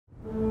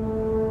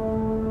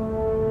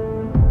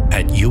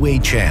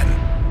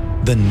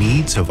UHN, the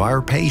needs of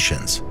our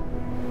patients,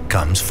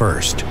 comes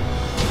first.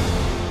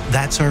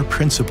 That's our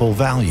principal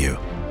value,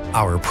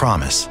 our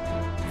promise.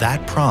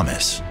 That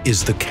promise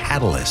is the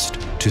catalyst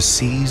to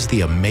seize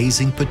the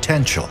amazing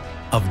potential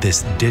of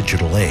this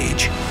digital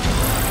age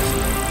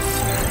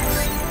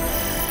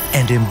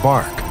and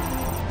embark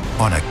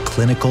on a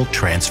clinical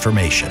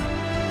transformation.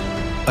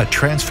 A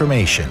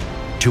transformation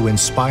to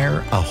inspire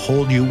a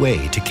whole new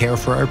way to care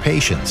for our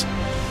patients,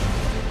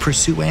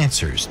 pursue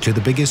answers to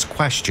the biggest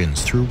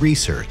questions through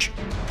research,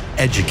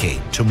 educate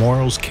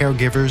tomorrow's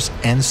caregivers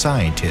and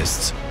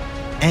scientists,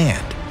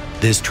 and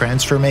this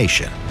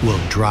transformation will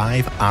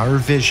drive our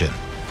vision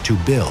to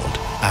build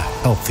a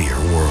healthier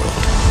world.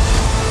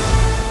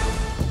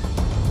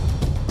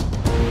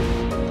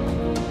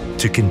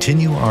 To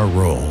continue our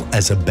role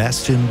as a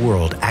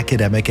best-in-world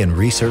academic and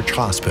research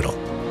hospital,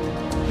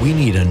 we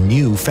need a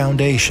new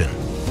foundation,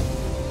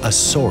 a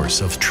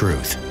source of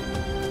truth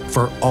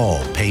for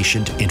all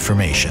patient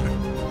information.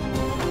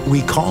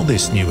 We call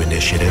this new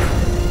initiative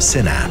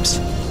Synapse.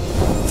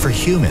 For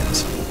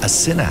humans, a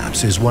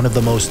synapse is one of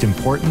the most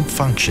important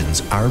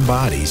functions our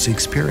bodies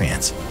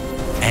experience,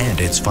 and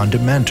it's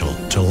fundamental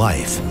to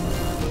life.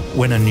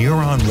 When a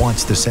neuron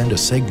wants to send a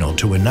signal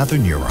to another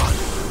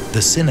neuron,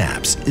 the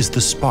synapse is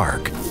the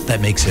spark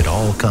that makes it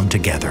all come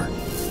together.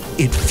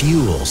 It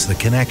fuels the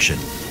connection.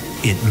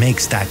 It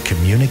makes that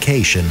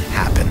communication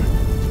happen.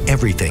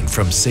 Everything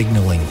from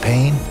signaling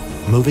pain,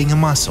 moving a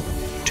muscle,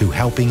 to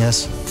helping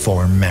us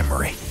form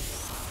memory.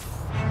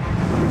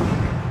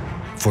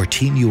 For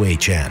Team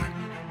UHN,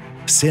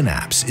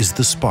 Synapse is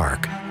the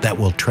spark that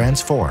will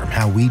transform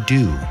how we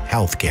do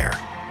healthcare.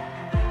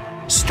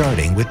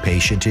 Starting with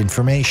patient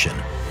information,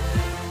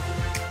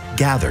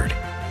 gathered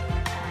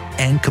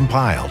and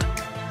compiled,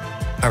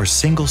 our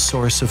single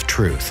source of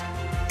truth,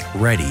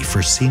 ready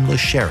for seamless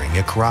sharing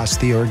across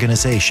the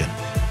organization.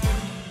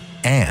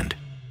 And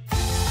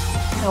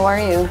how are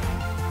you?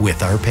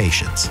 With our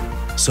patients,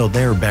 so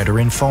they're better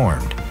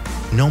informed.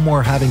 No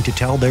more having to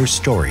tell their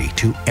story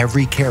to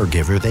every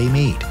caregiver they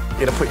meet.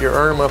 You gotta put your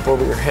arm up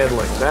over your head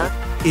like that.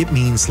 It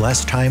means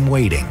less time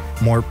waiting,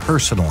 more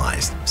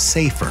personalized,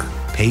 safer,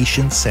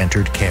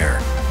 patient-centered care.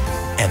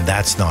 And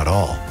that's not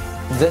all.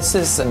 This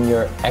is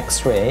your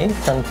X-ray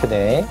from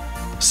today.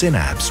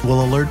 Synapse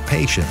will alert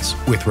patients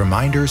with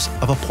reminders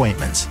of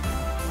appointments,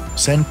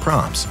 send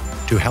prompts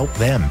to help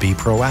them be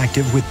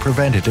proactive with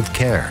preventative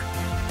care,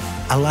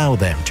 allow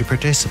them to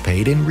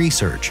participate in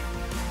research,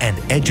 and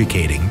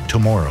educating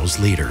tomorrow's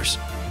leaders.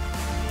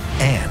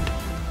 And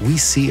we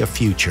see a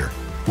future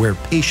where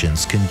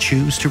patients can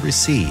choose to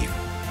receive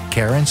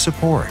care and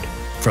support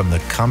from the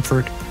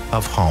comfort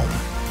of home.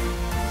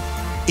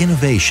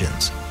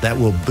 Innovations that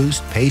will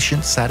boost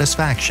patient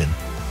satisfaction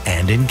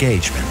and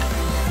engagement.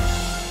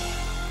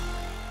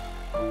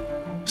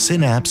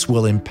 Synapse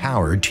will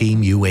empower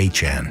Team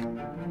UHN.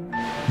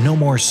 No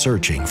more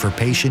searching for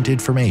patient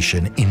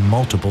information in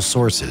multiple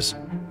sources,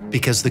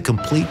 because the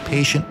complete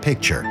patient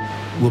picture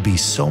will be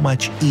so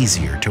much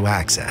easier to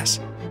access.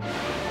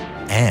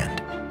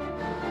 And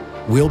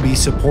we'll be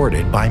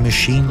supported by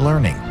machine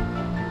learning,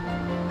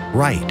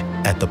 right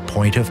at the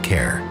point of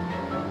care,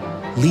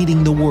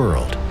 leading the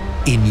world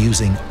in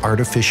using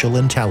artificial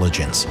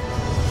intelligence,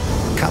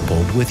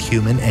 coupled with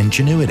human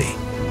ingenuity,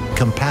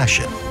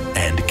 compassion,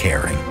 and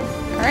caring.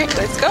 All right,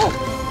 let's go.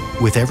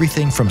 With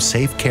everything from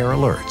safe care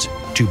alerts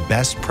to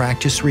best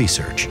practice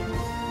research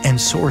and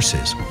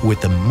sources with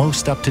the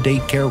most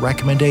up-to-date care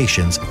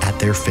recommendations at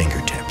their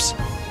fingertips.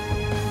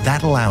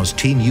 That allows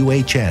Team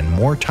UHN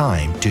more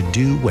time to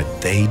do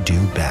what they do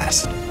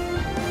best: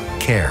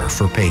 care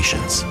for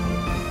patients,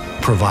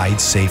 provide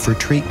safer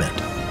treatment,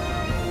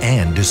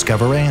 and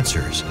discover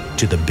answers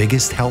to the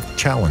biggest health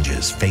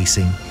challenges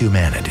facing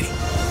humanity.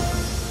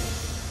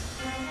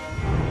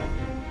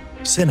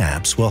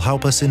 Synapse will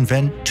help us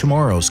invent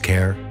tomorrow's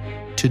care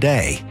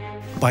today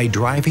by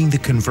driving the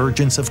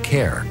convergence of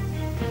care,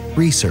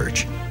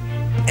 research,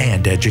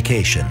 and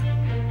education.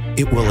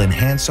 It will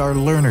enhance our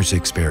learners'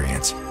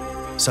 experience,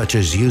 such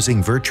as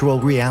using virtual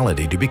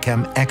reality to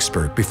become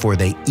expert before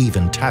they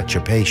even touch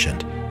a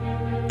patient.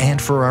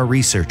 And for our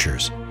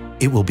researchers,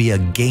 it will be a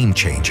game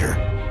changer,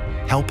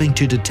 helping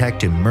to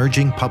detect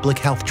emerging public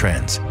health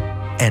trends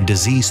and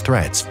disease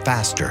threats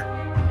faster,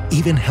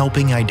 even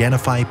helping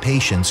identify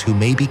patients who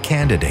may be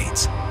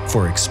candidates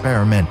for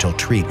experimental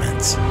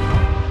treatments.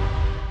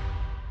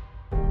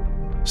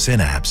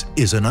 Synapse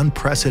is an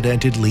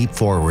unprecedented leap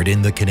forward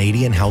in the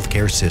Canadian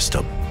healthcare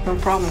system. No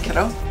problem,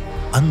 kiddo.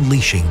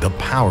 Unleashing the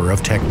power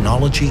of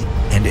technology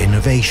and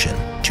innovation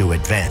to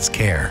advance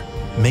care,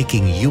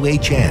 making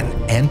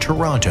UHN and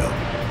Toronto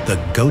the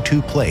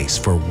go-to place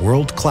for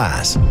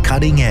world-class,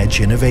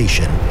 cutting-edge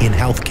innovation in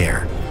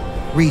healthcare,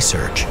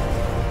 research,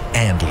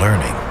 and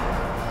learning.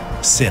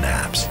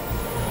 Synapse.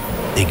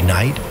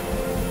 Ignite,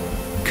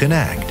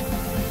 connect,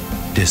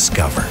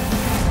 discover.